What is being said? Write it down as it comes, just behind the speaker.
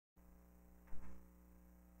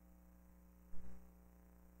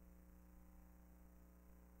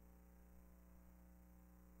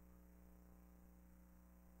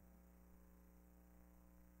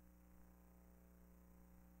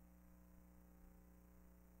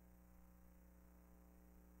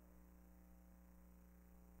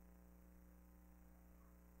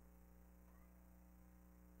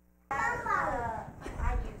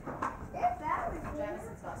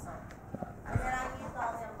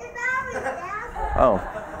Oh,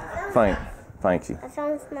 thank you. That's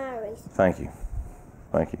on Smarties. Thank you.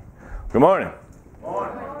 Good morning.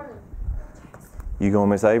 Morning. You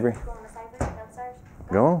going, Miss Avery? Going Miss Avery downstairs?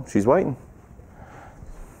 Go on. She's waiting.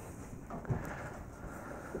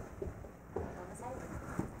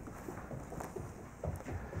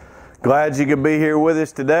 Glad you could be here with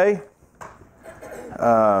us today.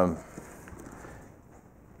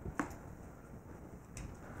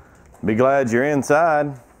 Be glad you're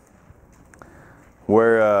inside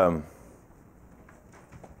where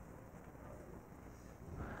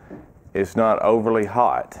it's not overly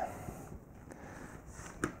hot.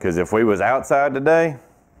 Because if we was outside today,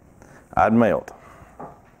 I'd melt.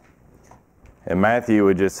 And Matthew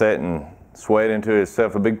would just sit and sweat into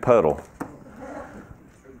himself a big puddle.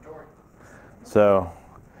 So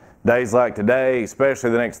days like today,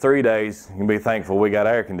 especially the next 3 days, you can be thankful we got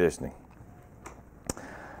air conditioning.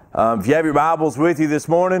 If you have your Bibles with you this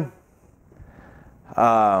morning,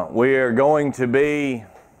 we are going to be,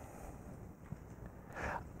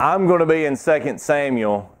 I'm going to be in 2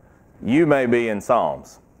 Samuel. You may be in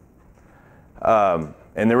Psalms. And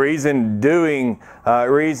the reasoning doing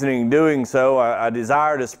so, I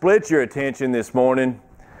desire to split your attention this morning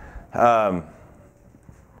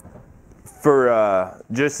for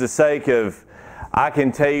just the sake of, I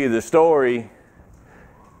can tell you the story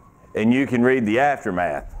and you can read the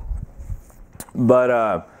aftermath.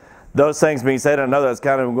 But those things being said, I know that's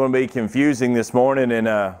kind of going to be confusing this morning, and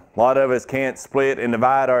a lot of us can't split and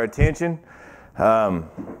divide our attention. I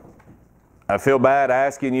feel bad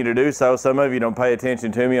asking you to do so. Some of you don't pay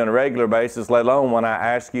attention to me on a regular basis, let alone when I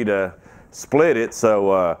ask you to split it.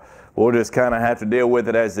 So we'll just kind of have to deal with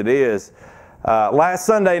it as it is. Last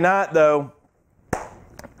Sunday night, though,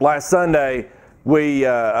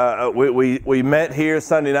 we met here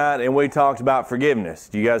Sunday night and we talked about forgiveness.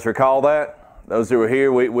 Do you guys recall that? Those who were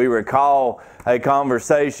here, we recall a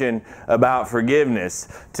conversation about forgiveness.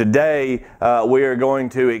 Today, we are going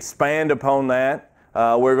to expand upon that.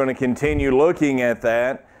 We're going to continue looking at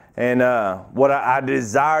that. And what I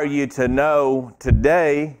desire you to know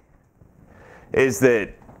today is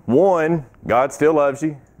that, one, God still loves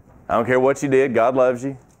you. I don't care what you did, God loves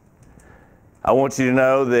you. I want you to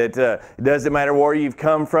know that it doesn't matter where you've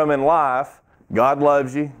come from in life, God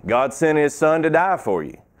loves you. God sent His Son to die for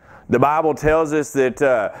you. The Bible tells us that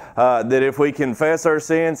that if we confess our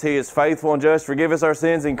sins, He is faithful and just, forgive us our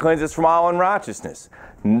sins and cleanse us from all unrighteousness.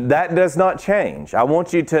 That does not change. I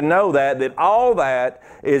want you to know that all that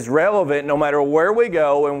is relevant no matter where we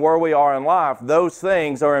go and where we are in life. Those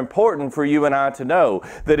things are important for you and I to know.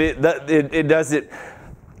 That it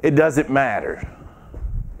doesn't matter.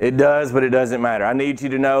 It does, but it doesn't matter. I need you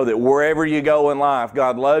to know that wherever you go in life,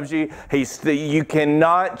 God loves you. You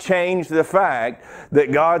cannot change the fact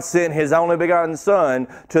that God sent His only begotten Son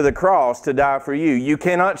to the cross to die for you. You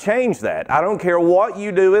cannot change that. I don't care what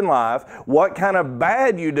you do in life, what kind of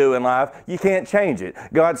bad you do in life, you can't change it.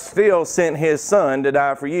 God still sent His Son to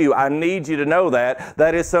die for you. I need you to know that.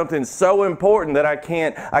 That is something so important that I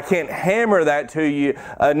can't hammer that to you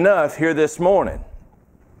enough here this morning.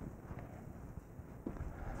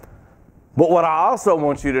 But what I also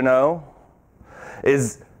want you to know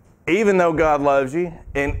is, even though God loves you,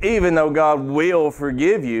 and even though God will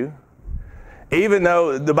forgive you, even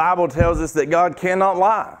though the Bible tells us that God cannot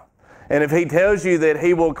lie, and if He tells you that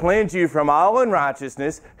He will cleanse you from all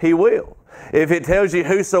unrighteousness, He will. If it tells you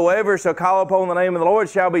whosoever shall call upon the name of the Lord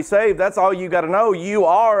shall be saved, that's all you got to know. You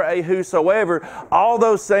are a whosoever. All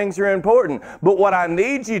those things are important. But what I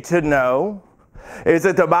need you to know is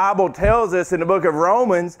that the Bible tells us in the book of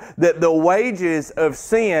Romans that the wages of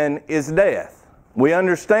sin is death. We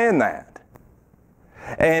understand that.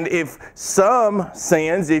 And if some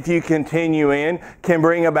sins, if you continue in, can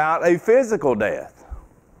bring about a physical death.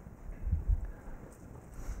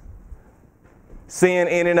 Sin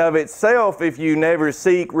in and of itself, if you never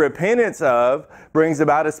seek repentance of, brings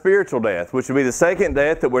about a spiritual death, which would be the second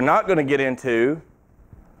death that we're not going to get into.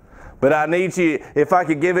 But I need you, if I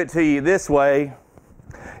could give it to you this way,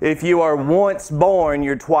 if you are once born,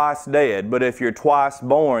 you're twice dead. But if you're twice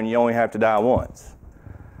born, you only have to die once.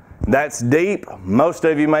 That's deep. Most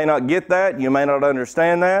of you may not get that. You may not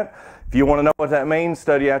understand that. If you want to know what that means,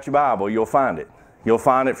 study out your Bible. You'll find it. You'll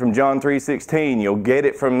find it from John 3:16. You'll get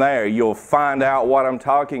it from there. You'll find out what I'm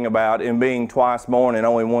talking about in being twice born and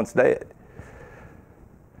only once dead.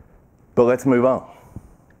 But let's move on.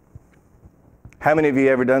 How many of you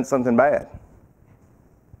ever done something bad?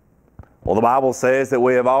 Well, the Bible says that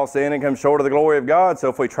we have all sinned and come short of the glory of God. So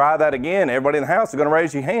if we try that again, everybody in the house is going to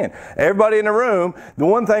raise your hand. Everybody in the room, the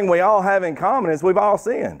one thing we all have in common is we've all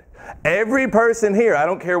sinned. Every person here, I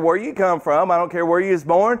don't care where you come from, I don't care where you was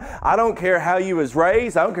born, I don't care how you was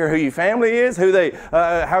raised, I don't care who your family is,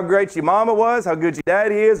 how great your mama was, how good your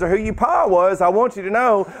daddy is, or who your pa was. I want you to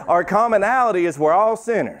know our commonality is we're all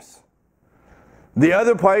sinners. The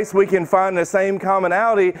other place we can find the same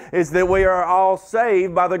commonality is that we are all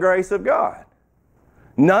saved by the grace of God.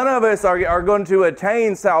 None of us are going to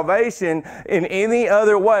attain salvation in any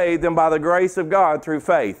other way than by the grace of God through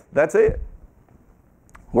faith. That's it.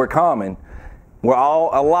 We're common. We're all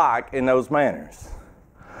alike in those manners.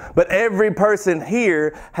 But every person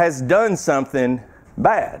here has done something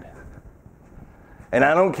bad. And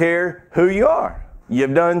I don't care who you are.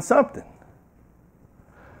 You've done something.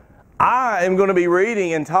 I am going to be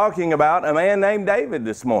reading and talking about a man named David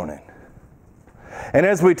this morning. And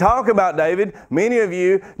as we talk about David, many of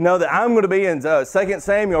you know that I'm going to be in 2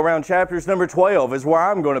 Samuel around chapters number 12 is where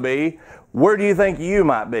I'm going to be. Where do you think you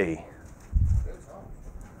might be?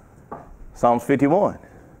 Psalms 51.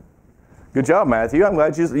 Good job, Matthew. I'm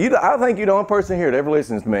glad you I think you're the only person here that ever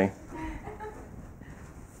listens to me.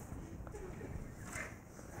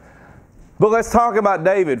 But let's talk about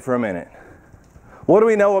David for a minute. What do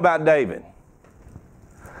we know about David?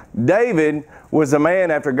 David was a man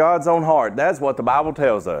after God's own heart. That's what the Bible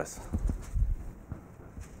tells us.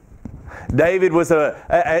 David was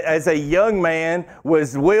as a young man,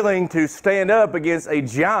 was willing to stand up against a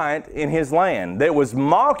giant in his land that was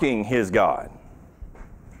mocking his God.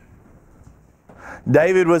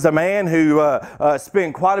 David was a man who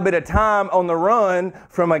spent quite a bit of time on the run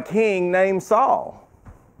from a king named Saul.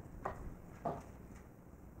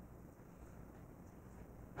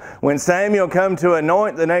 When Samuel come to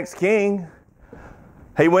anoint the next king,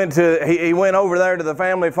 he went over there to the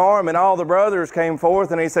family farm, and all the brothers came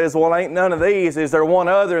forth, and he says, well, ain't none of these. Is there one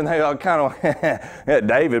other? And they kind of, yeah,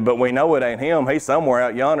 David, but we know it ain't him. He's somewhere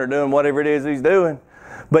out yonder doing whatever it is he's doing.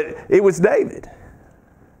 But it was David.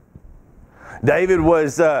 David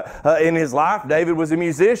was, in his life, David was a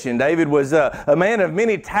musician. David was a man of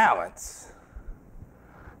many talents.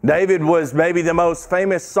 David was maybe the most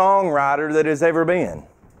famous songwriter that has ever been.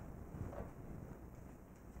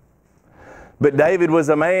 But David was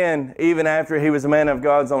a man, even after he was a man of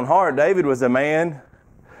God's own heart, David was a man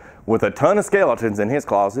with a ton of skeletons in his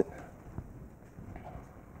closet.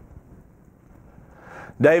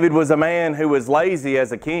 David was a man who was lazy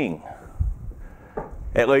as a king.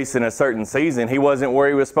 At least in a certain season, he wasn't where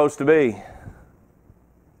he was supposed to be.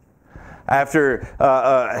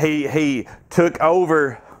 After he took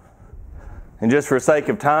over, and just for sake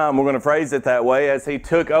of time, we're going to phrase it that way. As he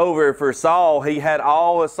took over for Saul, he had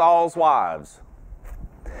all of Saul's wives.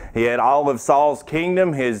 He had all of Saul's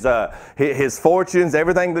kingdom, his fortunes,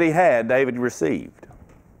 everything that he had, David received.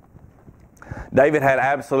 David had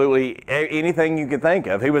absolutely anything you could think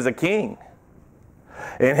of. He was a king.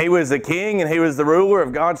 And he was the king, and he was the ruler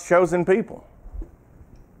of God's chosen people.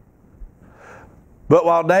 But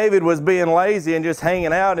while David was being lazy and just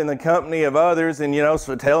hanging out in the company of others and,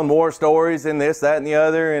 so telling war stories and this, that, and the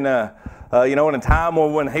other, and, in a time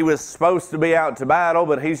when he was supposed to be out to battle,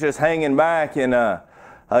 but he's just hanging back and,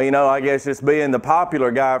 I guess just being the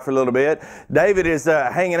popular guy for a little bit, David is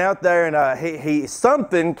hanging out there and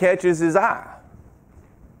something catches his eye.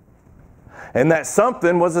 And that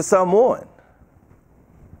something was a someone.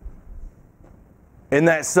 And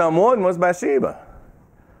that someone was Bathsheba.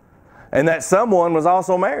 And that someone was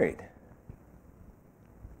also married.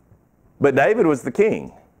 But David was the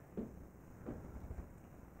king.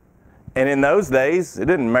 And in those days, it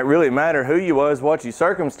didn't really matter who you was, what your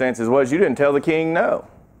circumstances was. You didn't tell the king no.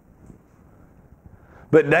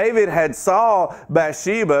 But David had saw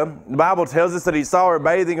Bathsheba. The Bible tells us that he saw her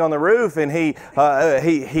bathing on the roof, and he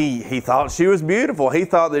thought she was beautiful. He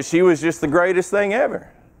thought that she was just the greatest thing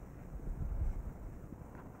ever.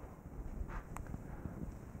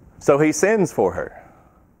 So he sins for her.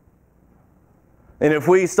 And if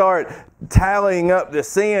we start tallying up the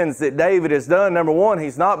sins that David has done, number one,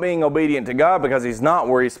 he's not being obedient to God because he's not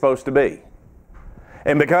where he's supposed to be.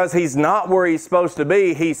 And because he's not where he's supposed to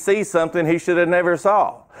be, he sees something he should have never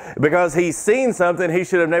saw. Because he's seen something he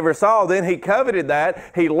should have never saw, then he coveted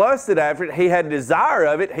that, he lusted after it, he had desire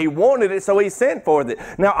of it, he wanted it, so he sent forth it.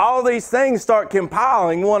 Now all these things start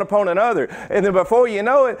compiling one upon another. And then before you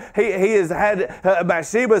know it, he has had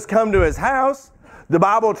Bathsheba's come to his house. The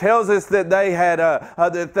Bible tells us that they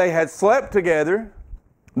had slept together.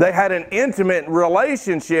 They had an intimate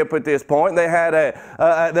relationship at this point. They had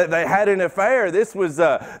an affair. This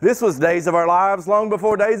was days of our lives long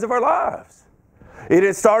before days of our lives. It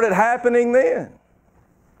had started happening then.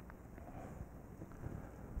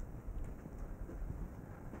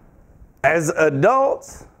 As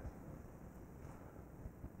adults,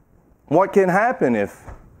 what can happen if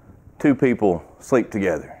two people sleep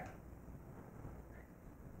together?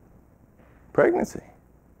 Pregnancy.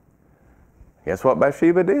 Guess what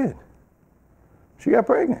Bathsheba did? She got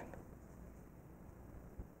pregnant.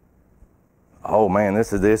 Oh man,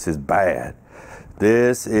 this is bad.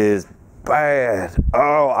 This is bad.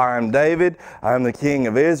 Oh, I'm David. I'm the king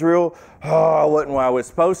of Israel. Oh, I wasn't where I was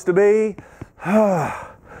supposed to be.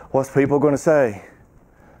 What's people going to say?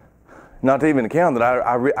 Not to even account that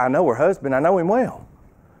I know her husband. I know him well.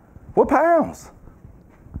 We're pals.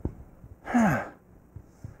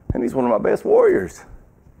 And he's one of my best warriors.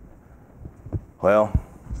 Well,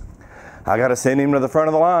 I got to send him to the front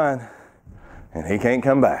of the line, and he can't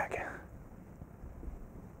come back.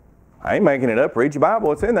 I ain't making it up. Read your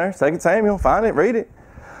Bible. It's in there. 2 Samuel. Find it. Read it.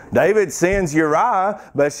 David sends Uriah,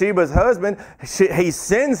 Bathsheba's husband, he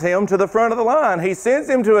sends him to the front of the line. He sends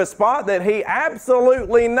him to a spot that he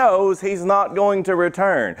absolutely knows he's not going to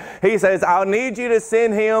return. He says, I'll need you to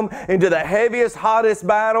send him into the heaviest, hottest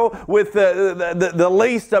battle with the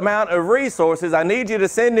least amount of resources. I need you to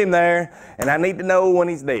send him there, and I need to know when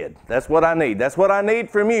he's dead. That's what I need. That's what I need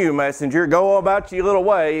from you, messenger. Go about your little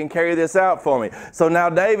way and carry this out for me. So now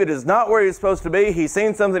David is not where he's supposed to be. He's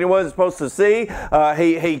seen something he wasn't supposed to see.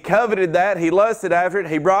 He coveted that. He lusted after it.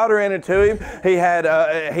 He brought her into him. He had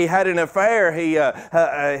an affair.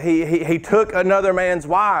 He took another man's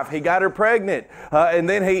wife. He got her pregnant, and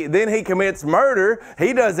then he commits murder.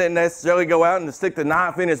 He doesn't necessarily go out and stick the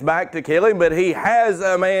knife in his back to kill him, but he has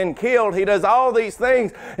a man killed. He does all these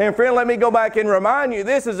things. And friend, let me go back and remind you,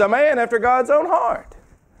 this is a man after God's own heart.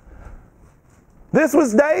 This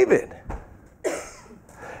was David.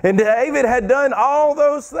 And David had done all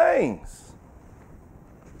those things.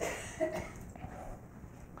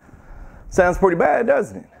 Sounds pretty bad,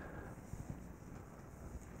 doesn't it?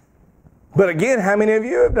 But again, how many of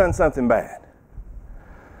you have done something bad?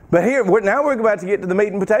 But now we're about to get to the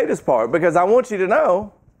meat and potatoes part, because I want you to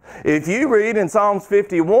know, if you read in Psalms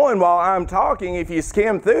 51 while I'm talking, if you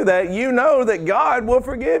skim through that, you know that God will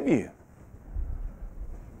forgive you.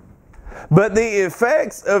 But the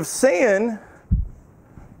effects of sin,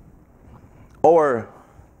 or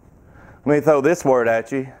let me throw this word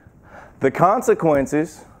at you, the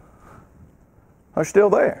consequences are still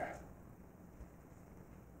there.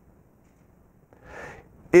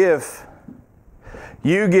 If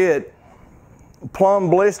you get plumb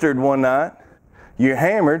blistered one night, you're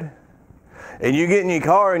hammered, and you get in your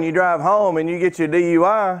car and you drive home and you get your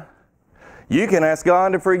DUI, you can ask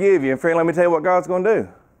God to forgive you. And friend, let me tell you what God's going to do.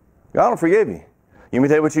 God will forgive you. Let me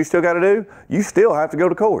tell you what you still got to do. You still have to go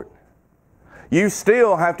to court. You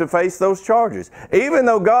still have to face those charges. Even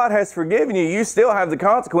though God has forgiven you, you still have the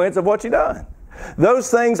consequence of what you've done. Those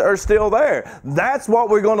things are still there. That's what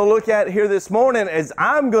we're going to look at here this morning as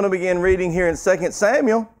I'm going to begin reading here in 2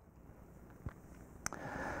 Samuel.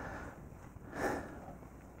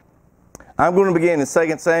 I'm going to begin in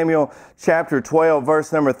 2 Samuel chapter 12,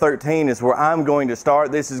 verse number 13 is where I'm going to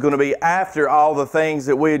start. This is going to be after all the things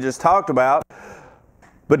that we had just talked about.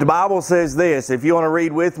 But the Bible says this. If you want to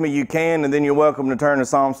read with me, you can, and then you're welcome to turn to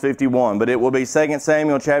Psalms 51. But it will be 2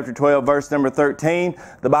 Samuel chapter 12, verse number 13.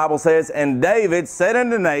 The Bible says, And David said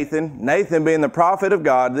unto Nathan, Nathan being the prophet of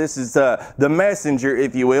God, this is the messenger,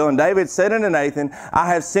 if you will, and David said unto Nathan, I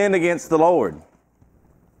have sinned against the Lord.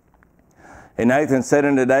 And Nathan said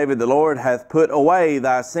unto David, The Lord hath put away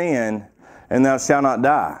thy sin, and thou shalt not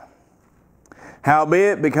die.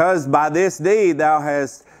 Howbeit, because by this deed thou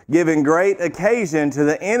hast given great occasion to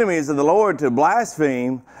the enemies of the Lord to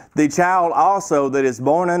blaspheme, the child also that is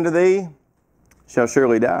born unto thee shall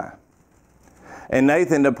surely die. And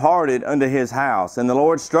Nathan departed unto his house, and the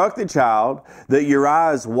Lord struck the child that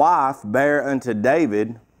Uriah's wife bare unto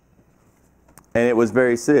David, and it was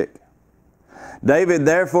very sick. David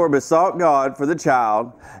therefore besought God for the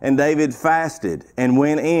child, and David fasted, and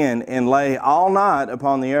went in, and lay all night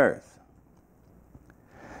upon the earth.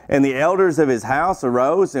 And the elders of his house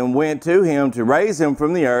arose and went to him to raise him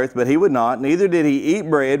from the earth, but he would not, neither did he eat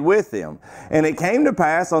bread with them. And it came to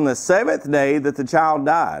pass on the 7th day that the child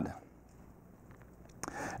died.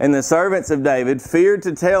 And the servants of David feared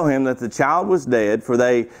to tell him that the child was dead, for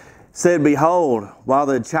they said, Behold, while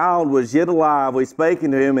the child was yet alive, we spake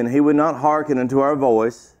unto him, and he would not hearken unto our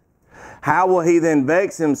voice. How will he then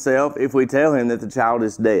vex himself if we tell him that the child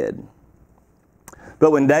is dead? But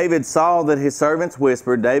when David saw that his servants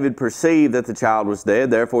whispered, David perceived that the child was dead.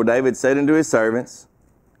 Therefore David said unto his servants,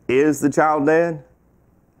 Is the child dead?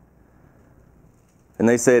 And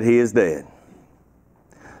they said, He is dead.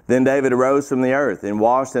 Then David arose from the earth, and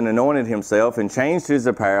washed and anointed himself, and changed his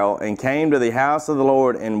apparel, and came to the house of the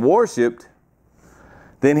Lord, and worshipped.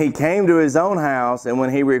 Then he came to his own house, and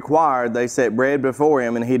when he required, they set bread before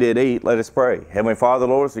him, and he did eat. Let us pray. Heavenly Father,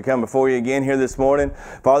 Lord, as we come before you again here this morning,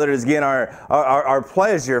 Father, it is again our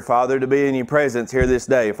pleasure, Father, to be in your presence here this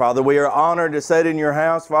day. Father, we are honored to sit in your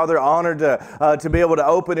house, Father, honored to be able to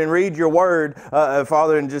open and read your word,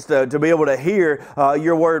 Father, and just to be able to hear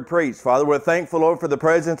your word preached. Father, we're thankful, Lord, for the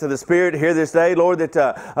presence of the Spirit here this day, Lord,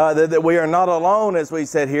 that we are not alone as we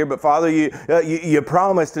sit here, but Father, you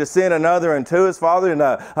promised to send another unto us, Father,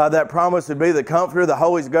 and that promise would be the Comforter, the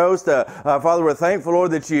Holy Ghost. Father, we're thankful,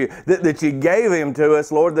 Lord, that you gave him to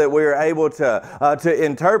us, Lord, that we are able to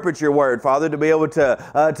interpret your word, Father, to be able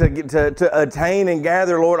to attain and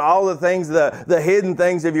gather, Lord, all the things, the hidden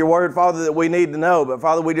things of your word, Father, that we need to know. But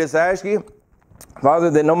Father, we just ask you,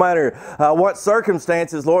 Father, that no matter what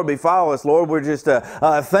circumstances, Lord, befall us, Lord, we're just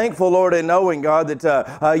thankful, Lord, in knowing, God,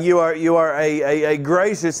 that you are a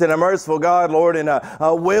gracious and a merciful God, Lord, and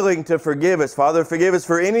willing to forgive us. Father, forgive us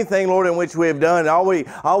for anything, Lord, in which we have done. All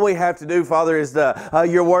we have to do, Father, is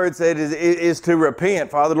your word said is to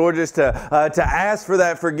repent, Father, Lord, just to ask for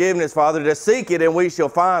that forgiveness, Father, to seek it, and we shall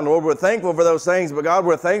find. Lord, we're thankful for those things, but God,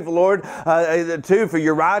 we're thankful, Lord, too, for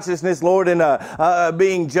your righteousness, Lord, and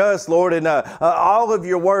being just, Lord, and all of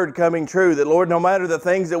your word coming true. That, Lord, no matter the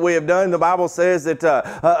things that we have done, the Bible says that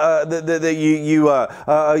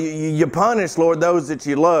you punish, Lord, those that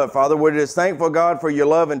you love. Father, we're just thankful, God, for your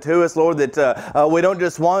love unto us, Lord, that we don't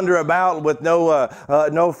just wander about with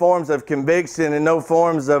no forms of conviction and no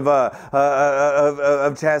forms of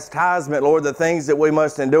chastisement, Lord, the things that we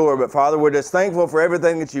must endure. But Father, we're just thankful for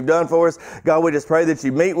everything that you've done for us. God, we just pray that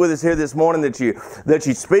you meet with us here this morning, that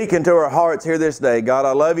you speak into our hearts here this day. God,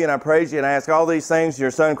 I love you and I praise you and I ask all these things in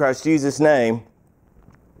your Son, Christ Jesus' name.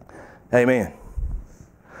 Amen.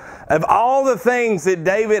 Of all the things that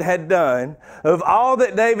David had done,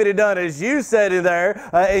 as you said in there,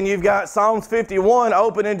 and you've got Psalms 51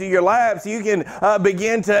 open into your laps, you can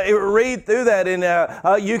begin to read through that,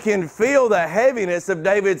 and you can feel the heaviness of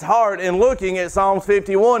David's heart in looking at Psalms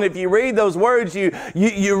 51. If you read those words, you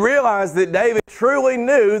realize that David truly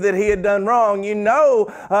knew that he had done wrong. You know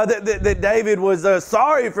that David was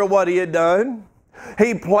sorry for what he had done.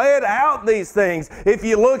 He pled out these things. If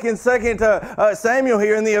you look in 2 Samuel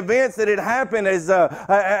here, in the events that had happened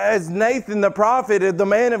as Nathan the prophet, the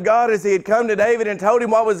man of God, as he had come to David and told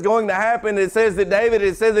him what was going to happen, it says that David,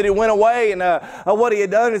 it says that he went away, and what he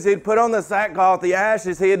had done is he had put on the sackcloth, the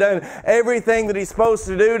ashes. He had done everything that he's supposed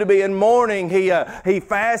to do to be in mourning. He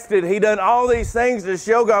fasted. He done all these things to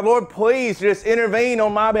show God, Lord, please just intervene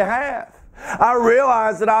on my behalf. I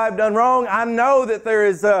realize that I have done wrong. I know that there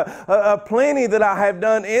is plenty that I have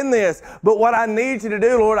done in this. But what I need you to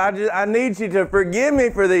do, Lord, I need you to forgive me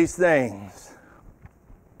for these things.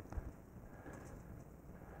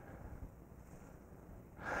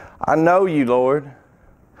 I know you, Lord.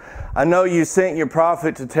 I know you sent your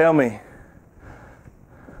prophet to tell me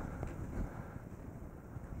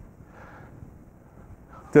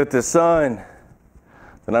that the son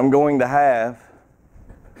that I'm going to have,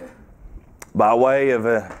 by way of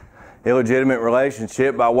an illegitimate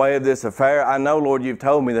relationship, by way of this affair, I know, Lord, you've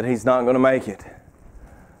told me that he's not going to make it.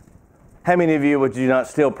 How many of you would you not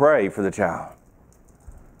still pray for the child?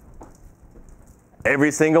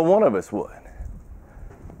 Every single one of us would.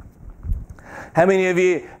 How many of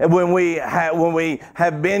you, when we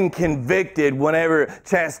have been convicted, whenever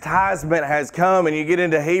chastisement has come, and you get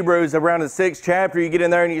into Hebrews around the 6th chapter, you get in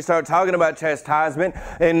there and you start talking about chastisement,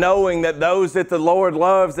 and knowing that those that the Lord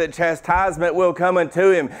loves, that chastisement will come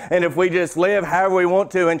unto him. And if we just live however we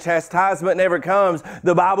want to and chastisement never comes,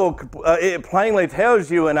 the Bible, it plainly tells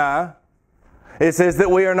you and I, it says that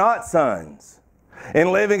we are not sons.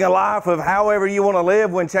 In living a life of however you want to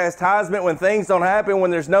live, when chastisement, when things don't happen,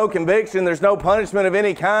 when there's no conviction, there's no punishment of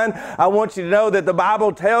any kind, I want you to know that the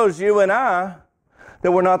Bible tells you and I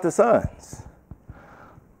that we're not the sons.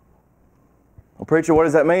 Well, preacher, what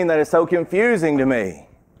does that mean? That is so confusing to me.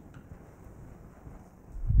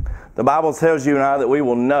 The Bible tells you and I that we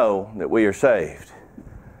will know that we are saved.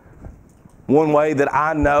 One way that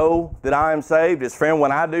I know that I am saved is, friend,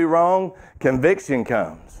 when I do wrong, conviction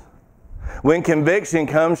comes. When conviction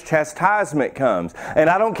comes, chastisement comes. And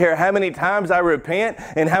I don't care how many times I repent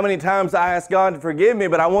and how many times I ask God to forgive me,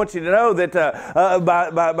 but I want you to know that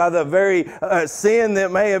by the very sin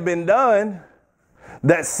that may have been done,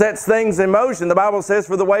 that sets things in motion. The Bible says,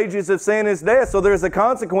 for the wages of sin is death. So there's a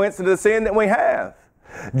consequence to the sin that we have.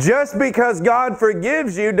 Just because God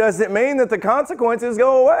forgives you doesn't mean that the consequences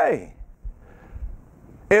go away.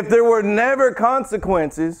 If there were never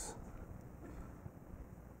consequences,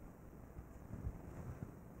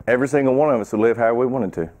 Every single one of us would live however we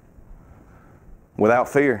wanted to, without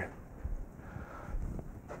fear.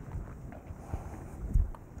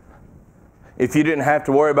 If you didn't have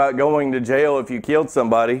to worry about going to jail if you killed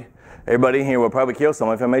somebody, everybody in here would probably kill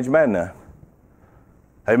someone if it made you mad enough.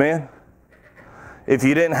 Amen? If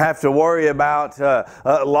you didn't have to worry about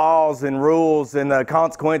laws and rules and the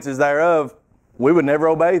consequences thereof, we would never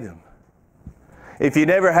obey them. If you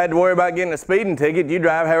never had to worry about getting a speeding ticket, you'd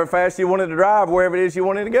drive however fast you wanted to drive, wherever it is you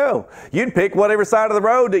wanted to go. You'd pick whatever side of the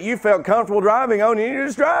road that you felt comfortable driving on, and you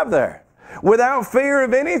just drive there without fear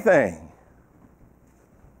of anything.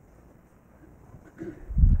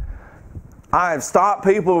 I have stopped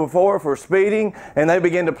people before for speeding, and they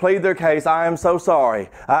begin to plead their case. I am so sorry.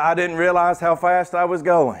 I didn't realize how fast I was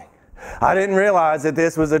going. I didn't realize that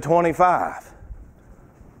this was a 25.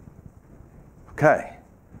 Okay,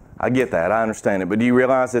 I get that. I understand it. But do you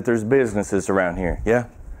realize that there's businesses around here? Yeah?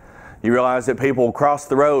 You realize that people cross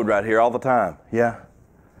the road right here all the time? Yeah?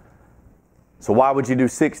 So why would you do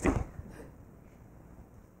 60?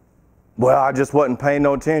 Well, I just wasn't paying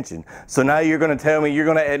no attention. So now you're going to tell me you're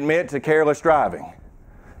going to admit to careless driving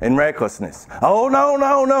and recklessness. Oh,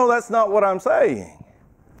 no, that's not what I'm saying.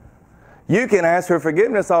 You can ask for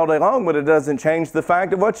forgiveness all day long, but it doesn't change the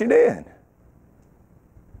fact of what you did.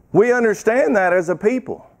 We understand that as a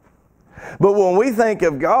people. But when we think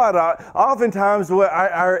of God, oftentimes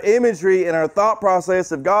our imagery and our thought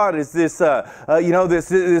process of God is this,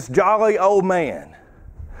 this jolly old man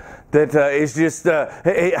that is just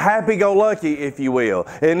happy-go-lucky, if you will.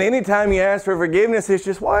 And anytime you ask for forgiveness, it's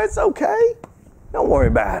just, well, it's okay. Don't worry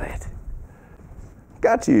about it.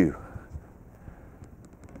 Got you.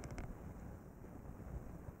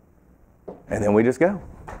 And then we just go.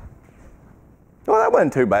 Well, that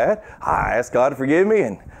wasn't too bad. I asked God to forgive me,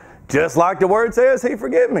 and just like the Word says, He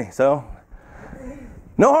forgave me. So,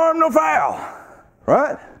 no harm, no foul.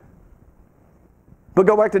 Right? But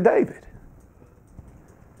go back to David.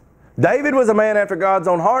 David was a man after God's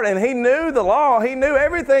own heart, and he knew the law. He knew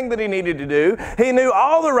everything that he needed to do. He knew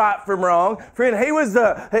all the right from wrong. Friend,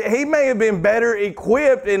 he may have been better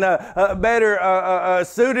equipped and better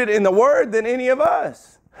suited in the Word than any of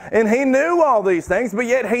us. And he knew all these things, but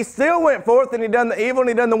yet he still went forth and he done the evil and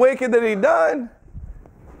he done the wicked that he done.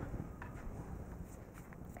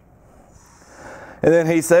 And then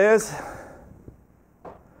he says,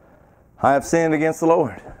 I have sinned against the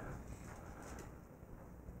Lord.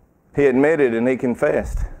 He admitted and he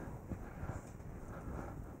confessed.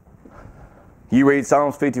 You read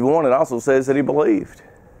Psalms 51, it also says that he believed.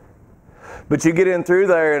 But you get in through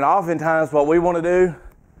there, and oftentimes what we want to do,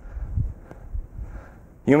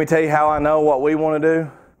 you want me to tell you how I know what we want to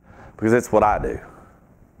do? Because it's what I do.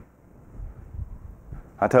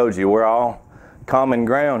 I told you, we're all common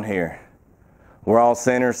ground here. We're all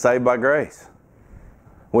sinners saved by grace.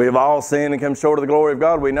 We have all sinned and come short of the glory of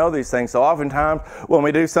God. We know these things. So oftentimes when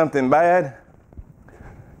we do something bad,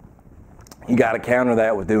 you got to counter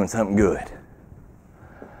that with doing something good.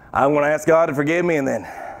 I'm going to ask God to forgive me, and then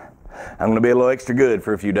I'm going to be a little extra good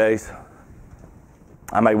for a few days.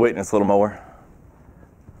 I may witness a little more.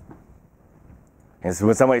 And so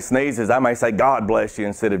when somebody sneezes, I may say, God bless you,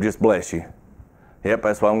 instead of just bless you. Yep,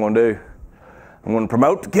 that's what I'm going to do. I'm going to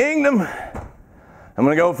promote the kingdom. I'm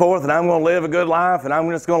going to go forth and I'm going to live a good life, and I'm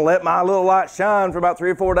just going to let my little light shine for about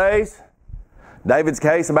 3 or 4 days. David's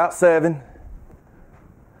case, about 7.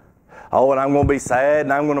 Oh, and I'm going to be sad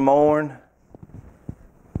and I'm going to mourn.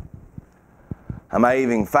 I may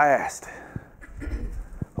even fast.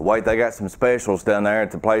 But wait, they got some specials down there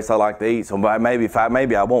at the place I like to eat, so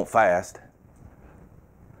maybe I won't fast.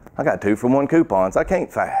 I got 2 for 1 coupons. I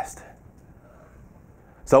can't fast.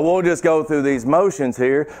 So we'll just go through these motions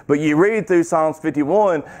here, but you read through Psalms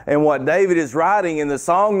 51 and what David is writing in the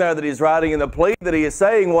song there that he's writing and the plea that he is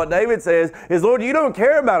saying, what David says is, Lord, you don't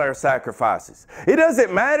care about our sacrifices. It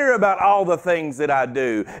doesn't matter about all the things that I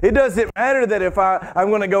do. It doesn't matter that if I'm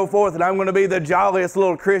going to go forth and I'm going to be the jolliest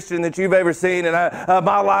little Christian that you've ever seen, and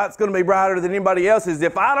my light's going to be brighter than anybody else's.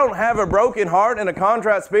 If I don't have a broken heart and a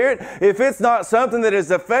contrite spirit, if it's not something that is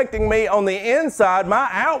affecting me on the inside, my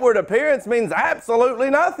outward appearance means absolutely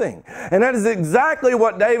nothing. And that is exactly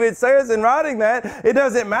what David says in writing that. It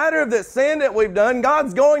doesn't matter if the sin that we've done,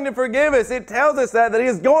 God's going to forgive us. It tells us that He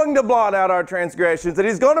is going to blot out our transgressions, that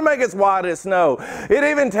He's going to make us white as snow. It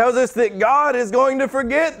even tells us that God is going to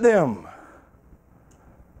forget them.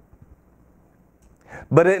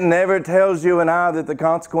 But it never tells you and I that the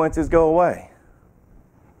consequences go away.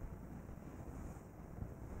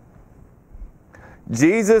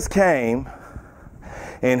 Jesus came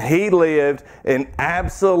and He lived an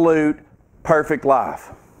absolute perfect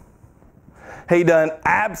life. He done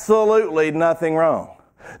absolutely nothing wrong.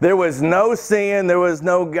 There was no sin, there was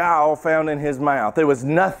no guile found in his mouth. There was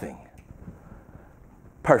nothing.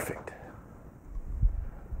 Perfect.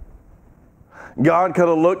 God could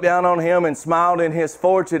have looked down on him and smiled in his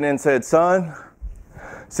fortune and said, son,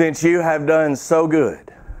 since you have done so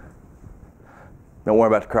good, don't worry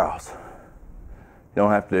about the cross. You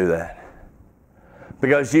don't have to do that.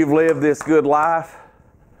 Because you've lived this good life,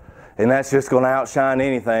 and that's just going to outshine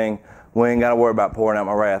anything. We ain't got to worry about pouring out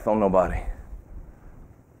my wrath on nobody.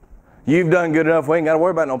 You've done good enough, we ain't got to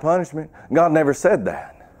worry about no punishment. God never said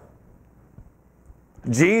that.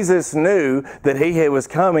 Jesus knew that He was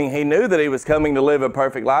coming. He knew that He was coming to live a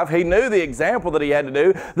perfect life. He knew the example that He had to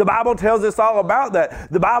do. The Bible tells us all about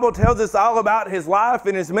that. The Bible tells us all about His life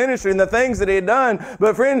and His ministry and the things that He had done.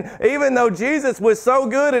 But friend, even though Jesus was so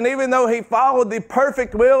good and even though He followed the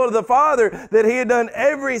perfect will of the Father, that He had done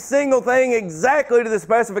every single thing exactly to the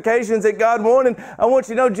specifications that God wanted, I want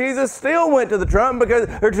you to know Jesus still went to the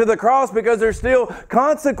to the cross because there's still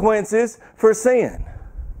consequences for sin.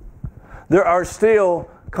 There are still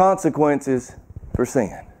consequences for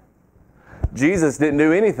sin. Jesus didn't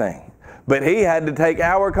do anything, but He had to take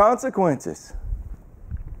our consequences.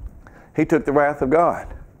 He took the wrath of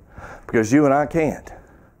God because you and I can't.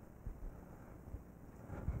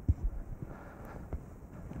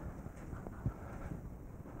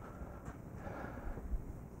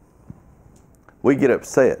 We get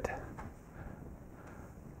upset.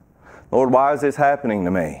 Lord, why is this happening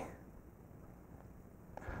to me?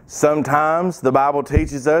 Sometimes the Bible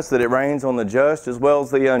teaches us that it rains on the just as well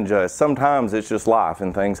as the unjust. Sometimes it's just life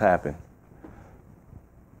and things happen.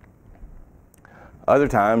 Other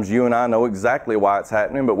times you and I know exactly why it's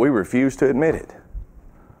happening, but we refuse to admit it.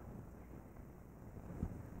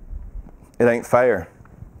 It ain't fair.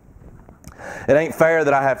 It ain't fair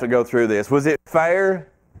that I have to go through this. Was it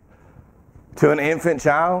fair to an infant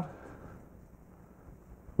child?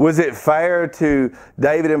 Was it fair to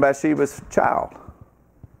David and Bathsheba's child?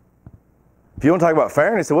 If you want to talk about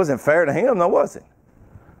fairness, it wasn't fair to him, no, was it?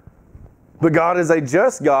 But God is a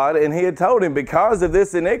just God, and He had told him, because of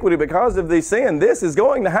this iniquity, because of this sin, this is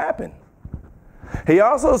going to happen. He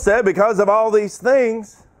also said, because of all these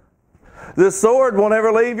things, the sword will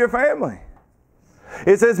never leave your family.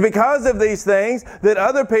 It says, because of these things, that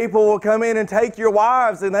other people will come in and take your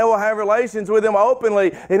wives, and they will have relations with them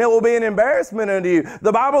openly, and it will be an embarrassment unto you.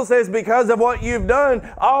 The Bible says, because of what you've done,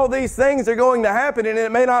 all these things are going to happen, and it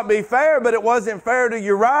may not be fair, but it wasn't fair to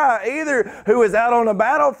Uriah either, who was out on the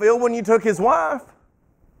battlefield when you took his wife.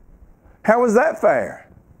 How was that fair?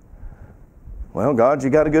 Well, God, you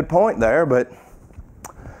got a good point there, but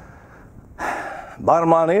bottom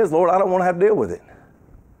line is, Lord, I don't want to have to deal with it.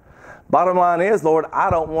 Bottom line is, Lord, I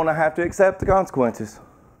don't want to have to accept the consequences.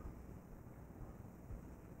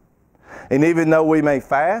 And even though we may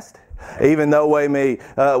fast, even though we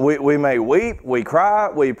may weep, we cry,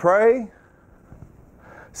 we pray,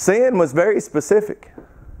 sin was very specific.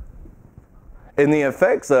 And the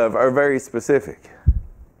effects of are very specific.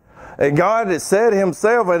 And God has said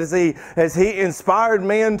Himself, as He inspired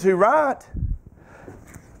men to write,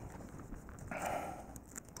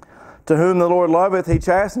 to whom the Lord loveth, He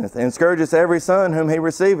chasteneth, and scourgeth every son whom He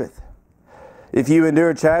receiveth. If you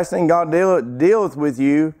endure chastening, God dealeth with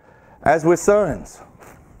you as with sons.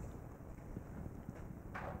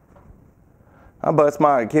 I bust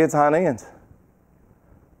my kids' hind ends.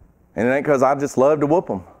 And it ain't because I just love to whoop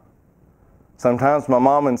them. Sometimes my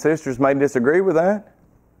mom and sisters may disagree with that.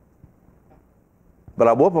 But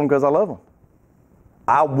I whoop them because I love them.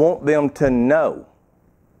 I want them to know,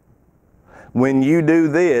 when you do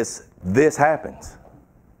this, this happens.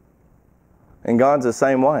 And God's the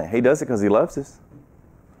same way. He does it because He loves us.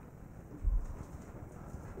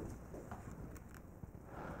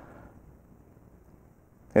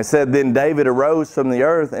 It said, then David arose from the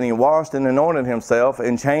earth, and he washed and anointed himself,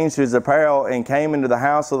 and changed his apparel, and came into the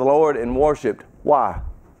house of the Lord, and worshipped. Why?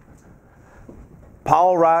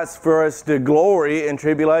 Paul writes for us to glory in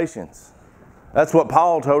tribulations. That's what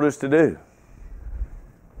Paul told us to do.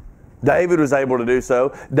 David was able to do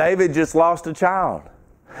so. David just lost a child.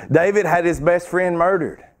 David had his best friend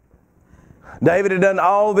murdered. David had done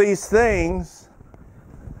all these things,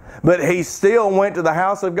 but he still went to the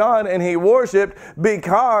house of God and he worshiped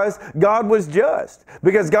because God was just,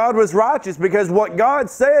 because God was righteous, because what God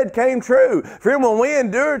said came true. Friend, when we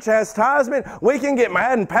endure chastisement, we can get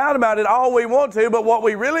mad and pout about it all we want to, but what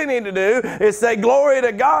we really need to do is say, glory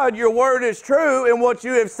to God, your word is true, and what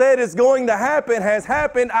you have said is going to happen has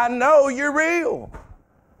happened. I know you're real.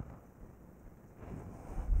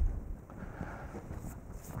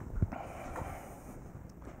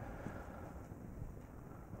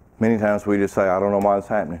 Many times we just say, I don't know why it's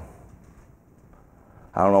happening.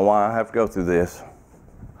 I don't know why I have to go through this.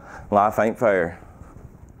 Life ain't fair.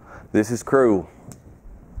 This is cruel.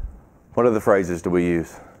 What other phrases do we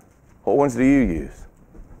use? What ones do you use?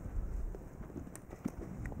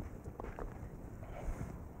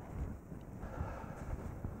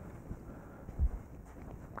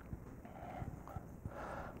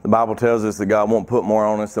 The Bible tells us that God won't put more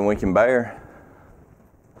on us than we can bear.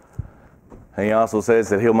 And He also says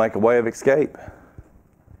that He'll make a way of escape.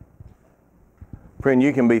 Friend,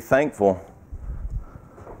 you can be thankful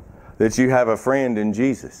that you have a friend in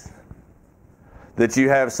Jesus. That you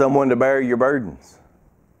have someone to bear your burdens.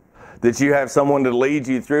 That you have someone to lead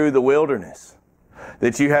you through the wilderness.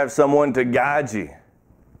 That you have someone to guide you.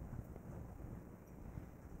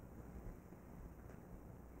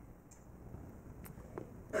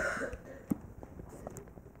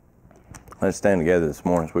 Let's stand together this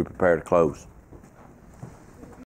morning as we prepare to close.